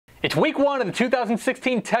It's week one of the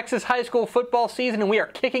 2016 Texas high school football season, and we are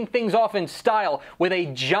kicking things off in style with a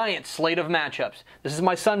giant slate of matchups. This is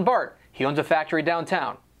my son Bart. He owns a factory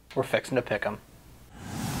downtown. We're fixing to pick him.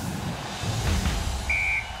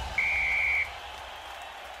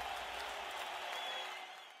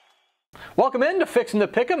 Welcome in to Fixin' to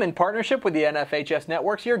Pick'em in partnership with the NFHS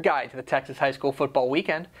Networks, your guide to the Texas high school football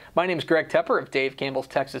weekend. My name is Greg Tepper of Dave Campbell's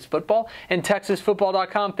Texas Football and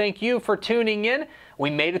TexasFootball.com. Thank you for tuning in. We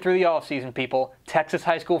made it through the offseason, people. Texas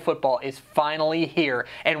high school football is finally here.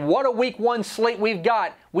 And what a week one slate we've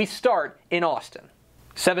got. We start in Austin.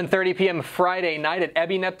 7:30 p.m. Friday night at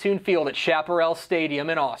Ebby Neptune Field at Chaparral Stadium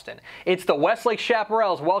in Austin. It's the Westlake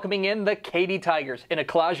Chaparrals welcoming in the Katy Tigers in a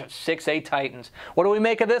collage of 6A Titans. What do we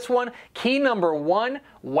make of this one? Key number one,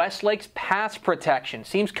 Westlake's pass protection.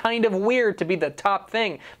 Seems kind of weird to be the top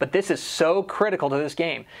thing, but this is so critical to this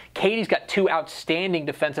game. Katy's got two outstanding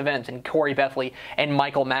defensive ends in Corey Bethley and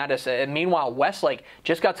Michael Mattis. Meanwhile, Westlake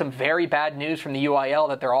just got some very bad news from the UIL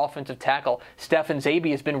that their offensive tackle, Stephen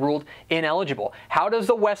Zabi, has been ruled ineligible. How does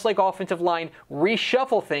the Westlake offensive line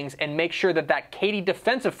reshuffle things and make sure that that Katy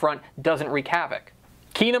defensive front doesn't wreak havoc?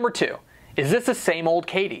 Key number two. Is this the same old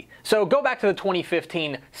Katy? So go back to the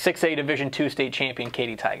 2015 6A Division II state champion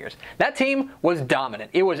Katy Tigers. That team was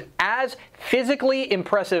dominant. It was as physically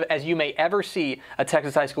impressive as you may ever see a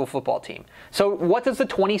Texas high school football team. So what does the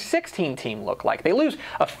 2016 team look like? They lose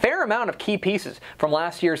a fair amount of key pieces from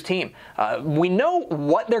last year's team. We know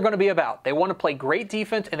what they're going to be about. They want to play great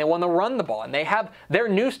defense and they want to run the ball. And they have their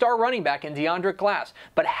new star running back in DeAndre Glass.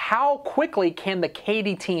 But how quickly can the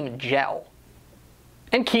Katy team gel?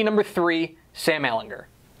 And key number three, Sam Ehlinger.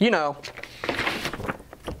 You know,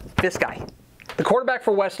 this guy. The quarterback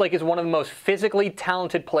for Westlake is one of the most physically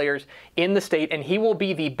talented players in the state, and he will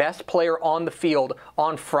be the best player on the field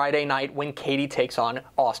on Friday night when Katy takes on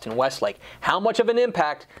Austin Westlake. How much of an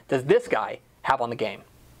impact does this guy have on the game?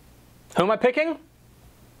 Who am I picking?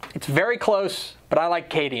 It's very close, but I like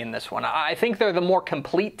Katy in this one. I think they're the more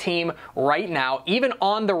complete team right now. Even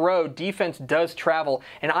on the road, defense does travel,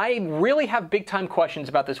 and I really have big-time questions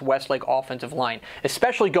about this Westlake offensive line,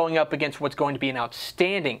 especially going up against what's going to be an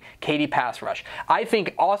outstanding Katy pass rush. I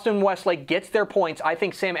think Austin Westlake gets their points. I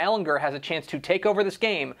think Sam Ehlinger has a chance to take over this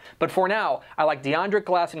game, but for now, I like DeAndre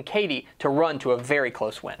Glass and Katy to run to a very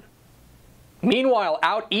close win. Meanwhile,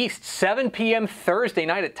 out east, 7 p.m. Thursday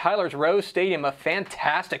night at Tyler's Rose Stadium, a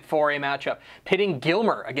fantastic 4A matchup, pitting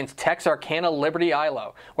Gilmer against Texarkana Liberty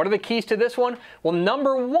Ilo. What are the keys to this one? Well,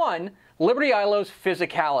 number one, Liberty Ilo's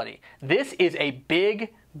physicality. This is a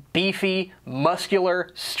big, beefy,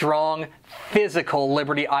 muscular, strong, physical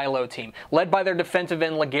Liberty Ilo team, led by their defensive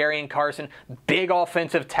end Legarian Carson, big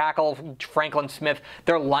offensive tackle Franklin Smith,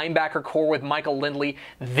 their linebacker core with Michael Lindley.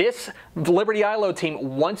 This Liberty Ilo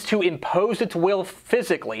team wants to impose its will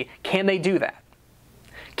physically. Can they do that?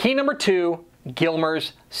 Key number two,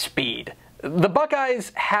 Gilmer's speed. The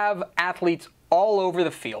Buckeyes have athletes all over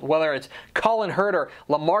the field, whether it's Colin Hurd or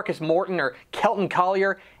LaMarcus Morton or Kelton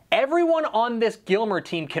Collier. Everyone on this Gilmer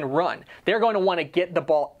team can run. They're going to want to get the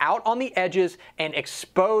ball out on the edges and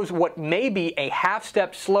expose what may be a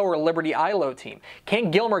half-step slower Liberty Ilo team.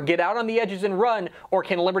 Can Gilmer get out on the edges and run, or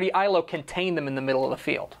can Liberty Ilo contain them in the middle of the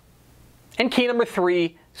field? And key number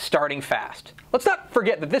three, starting fast. Let's not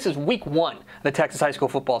forget that this is week one of the Texas high school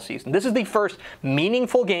football season. This is the first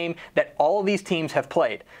meaningful game that all of these teams have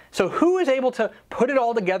played. So who is able to put it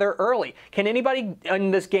all together early? Can anybody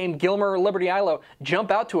in this game, Gilmer or Liberty Ilo,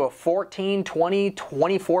 jump out to a 14, 20,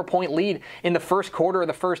 24-point lead in the first quarter of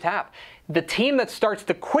the first half? The team that starts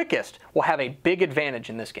the quickest will have a big advantage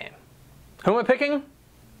in this game. Who am I picking?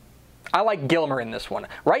 I like Gilmer in this one.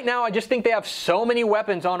 Right now, I just think they have so many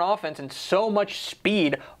weapons on offense and so much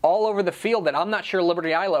speed all over the field that I'm not sure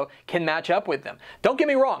Liberty Ilo can match up with them. Don't get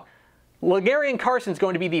me wrong. Legarian Carson's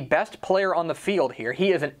going to be the best player on the field here.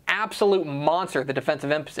 He is an absolute monster at the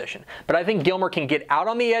defensive end position. But I think Gilmer can get out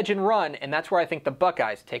on the edge and run, and that's where I think the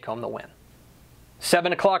Buckeyes take home the win.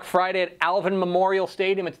 7 o'clock Friday at Alvin Memorial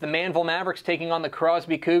Stadium. It's the Manville Mavericks taking on the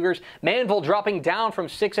Crosby Cougars. Manville dropping down from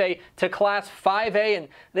 6A to Class 5A, and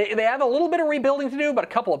they have a little bit of rebuilding to do, but a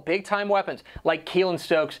couple of big-time weapons like Keelan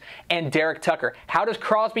Stokes and Derek Tucker. How does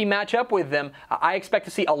Crosby match up with them? I expect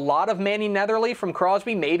to see a lot of Manny Netherly from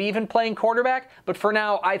Crosby, maybe even playing quarterback, but for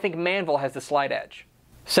now, I think Manville has the slight edge.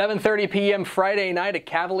 7:30 p.m. Friday night at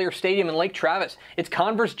Cavalier Stadium in Lake Travis. It's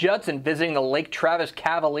Converse Judson visiting the Lake Travis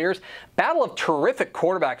Cavaliers. Battle of terrific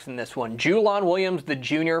quarterbacks in this one. Julon Williams, the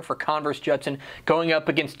junior for Converse Judson, going up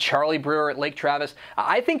against Charlie Brewer at Lake Travis.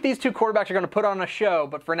 I think these two quarterbacks are going to put on a show,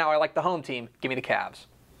 but for now I like the home team. Give me the Cavs.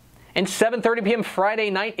 And 7:30 p.m. Friday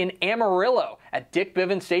night in Amarillo at Dick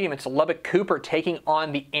Bivens Stadium, it's Lubbock Cooper taking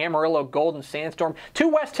on the Amarillo Golden Sandstorm. Two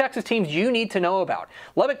West Texas teams you need to know about.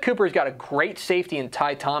 Lubbock Cooper's got a great safety in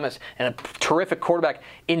Ty Thomas and a terrific quarterback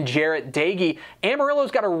in Jarrett Dagey.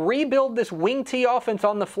 Amarillo's got to rebuild this wing T offense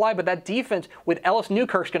on the fly, but that defense with Ellis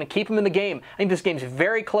Newkirk's going to keep them in the game. I think this game's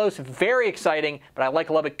very close, very exciting, but I like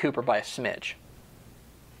Lubbock Cooper by a smidge.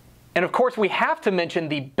 And of course, we have to mention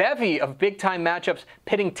the bevy of big-time matchups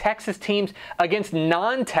pitting Texas teams against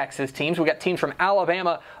non-Texas teams. We got teams from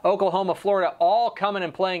Alabama, Oklahoma, Florida, all coming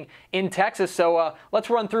and playing in Texas. So let's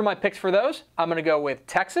run through my picks for those. I'm going to go with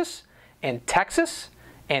Texas, and Texas,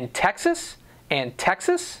 and Texas, and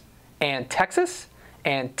Texas, and Texas,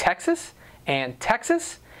 and Texas, and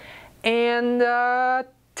Texas, and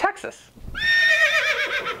Texas.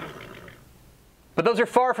 But those are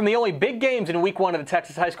far from the only big games in Week 1 of the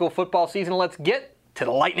Texas high school football season. Let's get to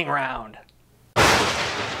the lightning round. I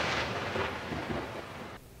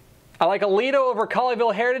like Aledo over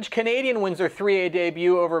Colleyville Heritage. Canadian wins their 3A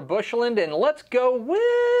debut over Bushland. And let's go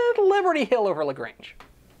with Liberty Hill over LaGrange.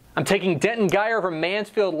 I'm taking Denton Guyer over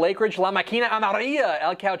Mansfield Lakeridge. La Maquina Amarilla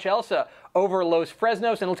El Couch Elsa over Los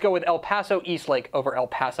Fresnos. And let's go with El Paso Eastlake over El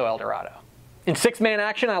Paso El Dorado. In six-man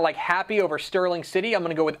action, I like Happy over Sterling City. I'm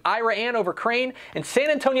going to go with Ira Ann over Crane and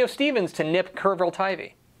San Antonio Stevens to nip Kerrville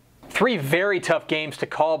Tivy. Three very tough games to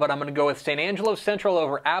call, but I'm going to go with San Angelo Central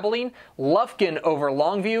over Abilene, Lufkin over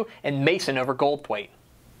Longview, and Mason over Goldthwaite.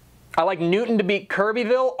 I like Newton to beat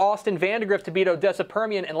Kirbyville, Austin Vandegrift to beat Odessa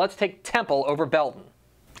Permian, and let's take Temple over Belton.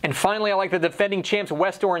 And finally, I like the defending champs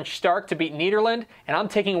West Orange Stark to beat Nederland, and I'm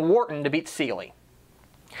taking Wharton to beat Sealy.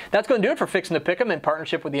 That's going to do it for Fixing to Pick'em in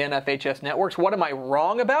partnership with the NFHS Networks. What am I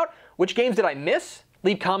wrong about? Which games did I miss?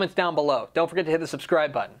 Leave comments down below. Don't forget to hit the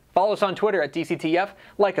subscribe button. Follow us on Twitter at DCTF.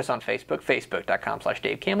 Like us on Facebook,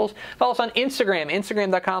 facebook.com/DaveCampbells. Follow us on Instagram,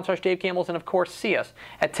 instagram.com/DaveCampbells. And of course, see us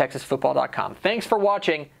at TexasFootball.com. Thanks for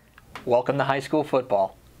watching. Welcome to high school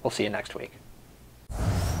football. We'll see you next week.